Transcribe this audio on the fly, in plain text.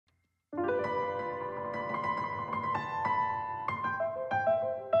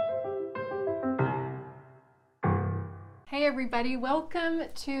Hey everybody, welcome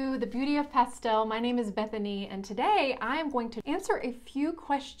to The Beauty of Pastel. My name is Bethany and today I am going to answer a few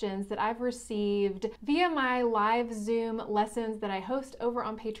questions that I've received via my live Zoom lessons that I host over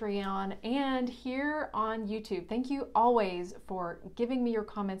on Patreon and here on YouTube. Thank you always for giving me your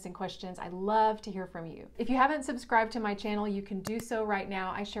comments and questions. I love to hear from you. If you haven't subscribed to my channel, you can do so right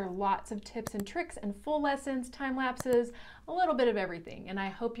now. I share lots of tips and tricks and full lessons, time lapses, a little bit of everything, and I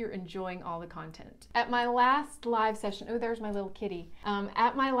hope you're enjoying all the content. At my last live session, oh, there's my little kitty.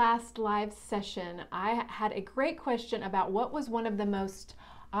 At my last live session, I had a great question about what was one of the most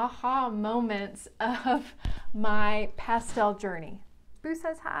aha moments of my pastel journey. Boo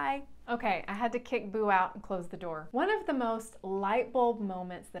says hi. Okay, I had to kick Boo out and close the door. One of the most light bulb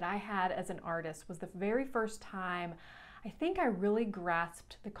moments that I had as an artist was the very first time I think I really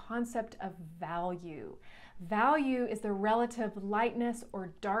grasped the concept of value. Value is the relative lightness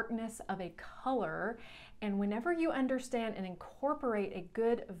or darkness of a color, and whenever you understand and incorporate a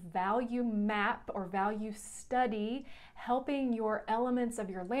good value map or value study, helping your elements of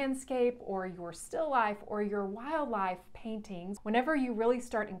your landscape or your still life or your wildlife paintings, whenever you really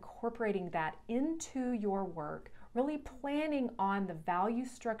start incorporating that into your work, really planning on the value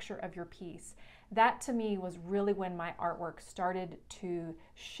structure of your piece, that to me was really when my artwork started to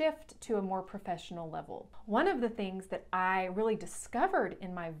shift to a more professional level. One of the things that I really discovered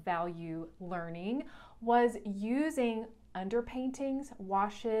in my value learning was using underpaintings,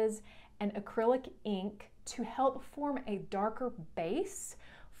 washes, and acrylic ink to help form a darker base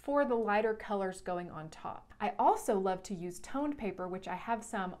for the lighter colors going on top. I also love to use toned paper, which I have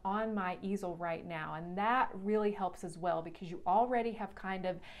some on my easel right now, and that really helps as well because you already have kind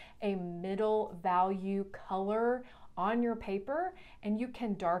of a middle value color on your paper and you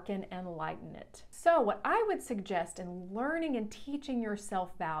can darken and lighten it. So what I would suggest in learning and teaching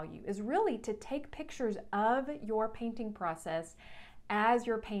yourself value is really to take pictures of your painting process as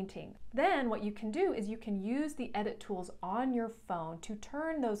you're painting. Then what you can do is you can use the edit tools on your phone to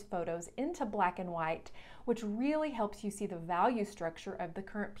turn those photos into black and white, which really helps you see the value structure of the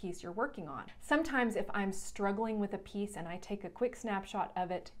current piece you're working on. Sometimes if I'm struggling with a piece and I take a quick snapshot of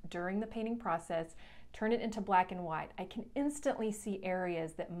it during the painting process, turn it into black and white, I can instantly see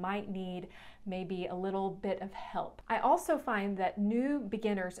areas that might need maybe a little bit of help. I also find that new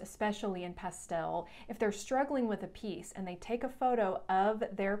beginners, especially in pastel, if they're struggling with a piece and they take a photo of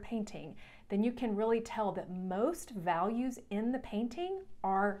their painting, then you can really tell that most values in the painting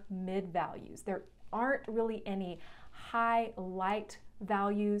are mid values. There aren't really any high light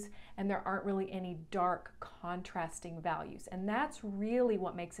values and there aren't really any dark contrasting values, and that's really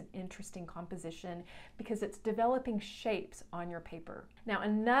what makes an interesting composition because it's developing shapes on your paper. Now,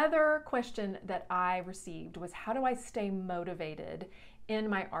 another question that I received was how do I stay motivated in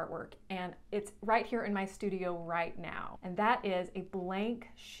my artwork, and it's right here in my studio right now, and that is a blank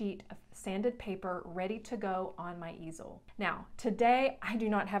sheet of sanded paper ready to go on my easel. Now today I do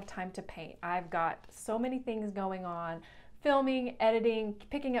not have time to paint. I've got so many things going on, filming, editing,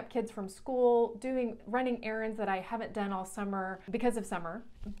 picking up kids from school, running errands that I haven't done all summer because of summer.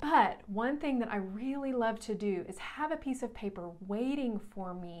 But one thing that I really love to do is have a piece of paper waiting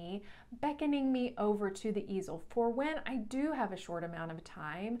for me, beckoning me over to the easel for when I do have a short amount of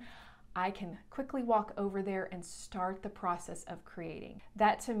time. I can quickly walk over there and start the process of creating.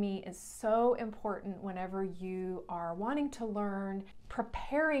 That to me is so important whenever you are wanting to learn,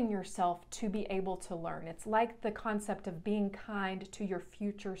 preparing yourself to be able to learn. It's like the concept of being kind to your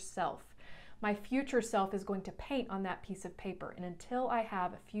future self. My future self is going to paint on that piece of paper, and until I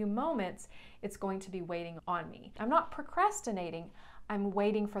have a few moments, it's going to be waiting on me. I'm not procrastinating, I'm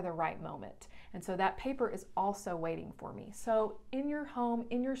waiting for the right moment. And so that paper is also waiting for me. So in your home,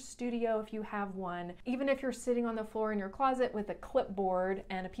 in your studio, if you have one, even if you're sitting on the floor in your closet with a clipboard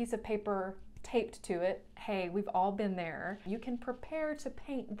and a piece of paper taped to it, hey, we've all been there. You can prepare to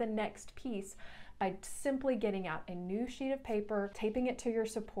paint the next piece by simply getting out a new sheet of paper, taping it to your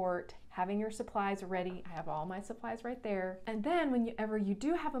support, having your supplies ready. I have all my supplies right there. And then whenever you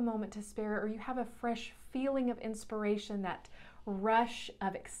do have a moment to spare or you have a fresh feeling of inspiration, that rush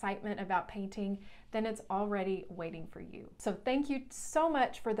of excitement about painting, then it's already waiting for you. So thank you so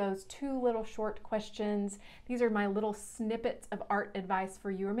much for those two little short questions. These are my little snippets of art advice for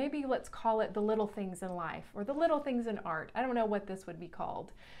you, or maybe let's call it the little things in life or the little things in art. I don't know what this would be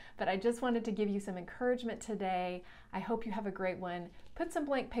called, but I just wanted to give you some encouragement today. I hope you have a great one. Put some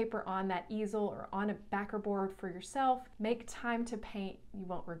blank paper on that easel or on a backer board for yourself. Make time to paint. You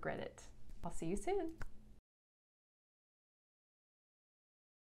won't regret it. I'll see you soon.